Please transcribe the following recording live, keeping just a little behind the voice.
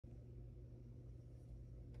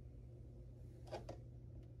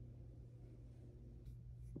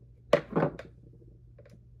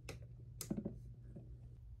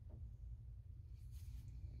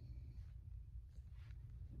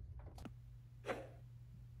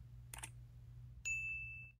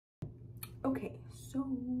Okay, so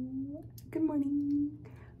good morning.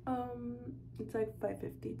 It's like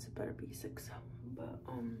 5:50. It's better be 6. But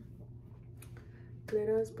let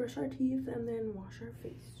us brush our teeth and then wash our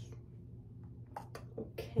face.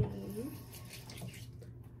 Okay.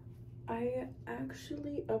 I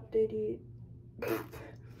actually updated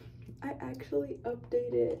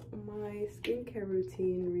my skincare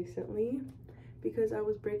routine recently because I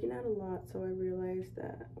was breaking out a lot, so I realized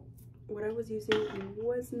that what I was using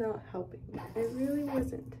was not helping. It really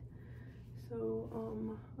wasn't.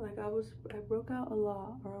 So like I broke out a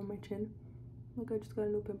lot around my chin. Look, I just got a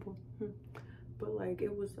new pimple. But like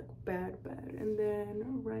it was like bad. And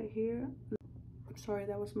then right here, I'm sorry,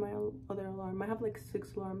 that was my other alarm. I have like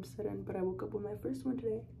 6 alarms set in, but I woke up with my first one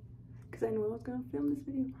today because I knew I was gonna film this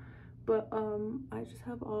video. But I just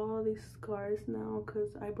have all these scars now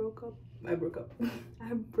because I broke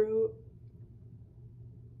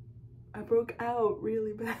out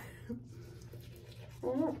really bad.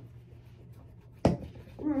 Oh.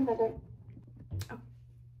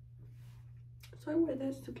 So I wear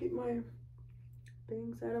this to keep my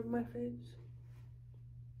things out of my face.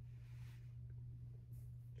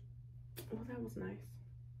 Oh, that was nice.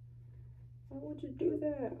 Why would you do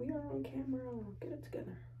that? We are on camera. Get it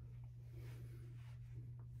together.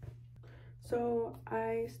 So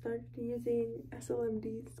I started using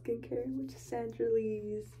SLMD skincare, which is Sandra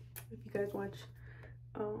Lee's. If you guys watch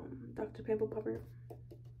Dr. Pimple Popper.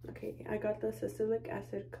 Okay, I got the salicylic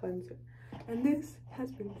acid cleanser, and this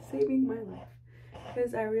has been saving my life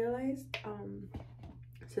because I realized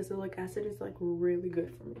salicylic acid is like really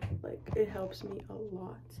good for me. Like it helps me a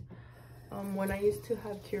lot. When I used to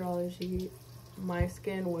have Curology, my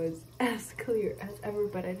skin was as clear as ever,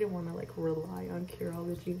 but I didn't want to like rely on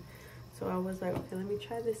Curology. So I was like, okay, let me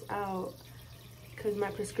try this out because my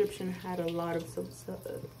prescription had a lot of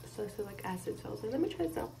salicylic acid. So I was like, let me try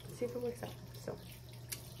this out, see if it works out. So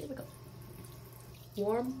here we go.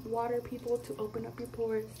 Warm water, people, to open up your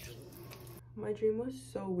pores. My dream was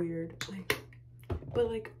so weird. But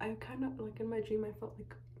like I kind of like in my dream I felt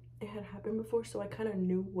like it had happened before, so I kind of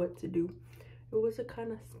knew what to do. It was a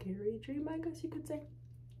kind of scary dream, I guess you could say.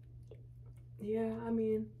 Yeah, I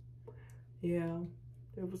mean, yeah,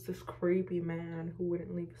 there was this creepy man who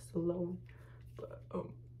wouldn't leave us alone. But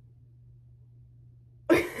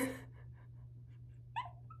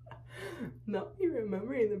now you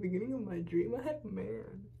remember in the beginning of my dream I had a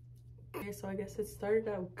man. Okay, so I guess it started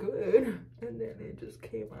out good and then it just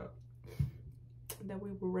came out that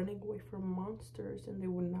we were running away from monsters and they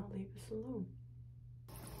would not leave us alone.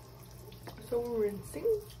 So we're rinsing.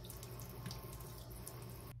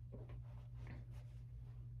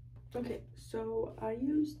 Okay, so I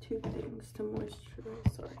use 2 things to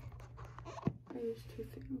moisturize. Sorry, I use 2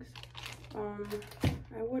 things.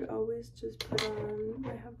 I would always just put on,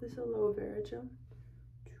 I have this aloe vera gel.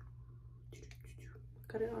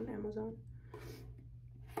 Got it on Amazon.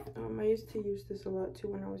 I used to use this a lot too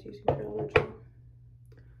when I was using Curology.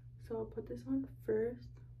 So I'll put this on first.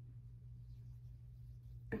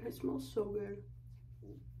 And it smells so good.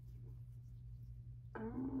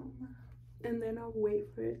 And then I'll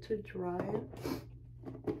wait for it to dry.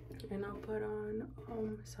 And I'll put on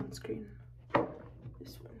sunscreen.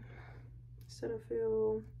 This one.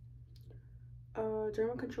 Cetaphil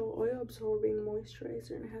German Control Oil Absorbing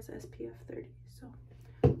Moisturizer, and it has SPF 30. So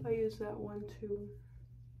I use that one too.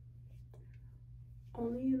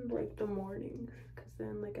 Only in like the morning, because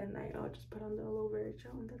then like at night I'll just put on the aloe vera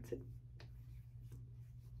gel and that's it.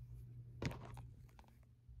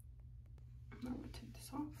 I'm gonna take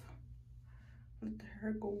this off. Let the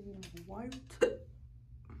hair go white.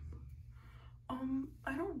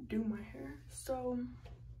 I don't do my hair, so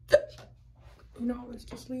you know, let's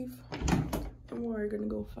just leave and we're gonna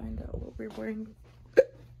go find out what we're wearing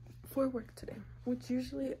for work today, which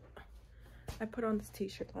usually I put on this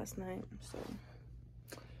t-shirt last night, so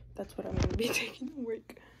that's what I'm gonna be taking to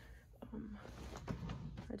work.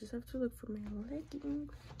 I just have to look for my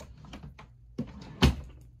leggings.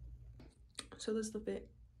 So this is the fit.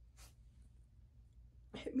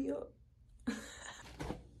 Hit me up.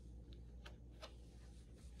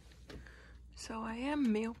 So I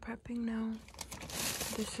am meal prepping now.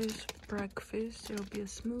 This is breakfast. It'll be a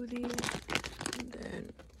smoothie. And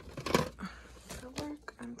then for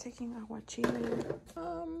work, I'm taking aguachile.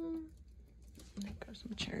 I got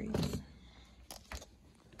some cherries.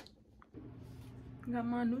 Got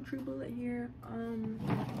my NutriBullet here.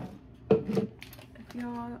 If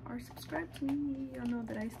y'all are subscribed to me, y'all know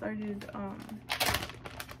that I started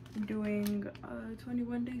doing a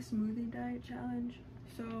 21-day smoothie diet challenge.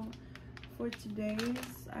 So for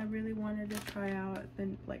today's, I really wanted to try out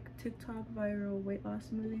the like TikTok viral weight loss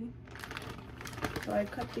smoothie. So I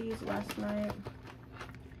cut these last night.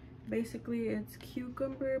 Basically, it's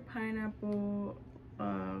cucumber, pineapple,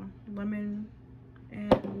 lemon,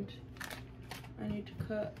 and I need to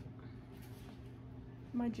cut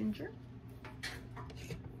my ginger.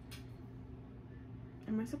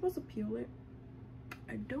 Am I supposed to peel it?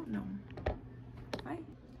 I don't know.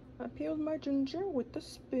 I peeled my ginger with the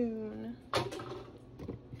spoon.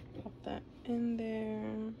 Pop that in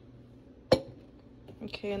there.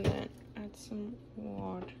 Okay, and then add some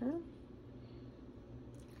water.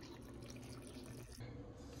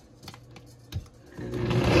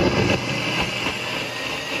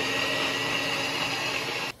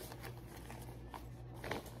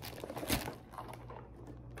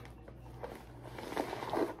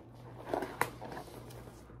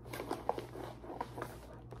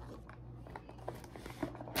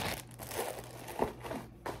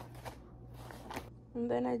 And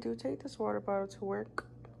then I do take this water bottle to work.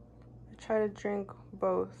 I try to drink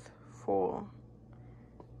both full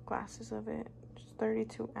glasses of it. Just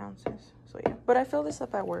 32 ounces. So yeah, but I fill this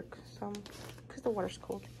up at work, so because the water's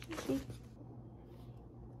cold.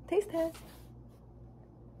 Taste test.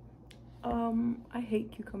 I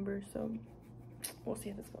hate cucumbers, so we'll see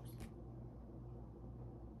how this goes.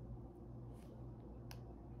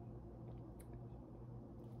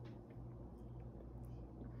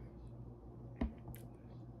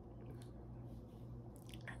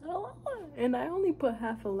 And I only put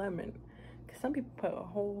half a lemon, because some people put a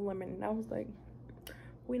whole lemon, and I was like,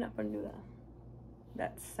 we're not gonna do that.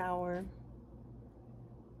 That's sour.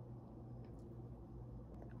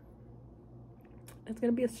 It's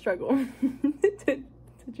gonna be a struggle to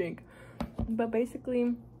drink. But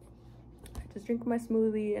basically, I just drink my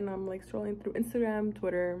smoothie and I'm like scrolling through Instagram,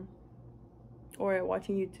 Twitter, or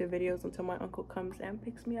watching YouTube videos until my uncle comes and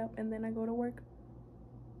picks me up, and then I go to work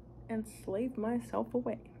and slave myself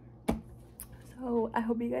away. So I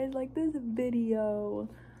hope you guys like this video.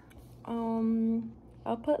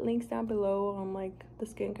 I'll put links down below on like the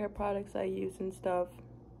skincare products I use and stuff.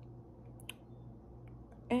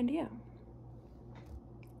 And yeah,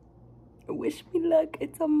 wish me luck.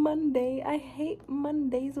 It's a Monday. I hate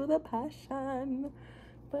Mondays with a passion.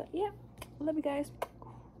 But yeah, love you guys.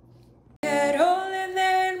 Get older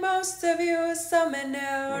than most of you, some and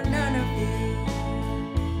now none of you.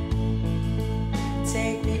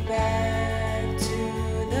 Take me back.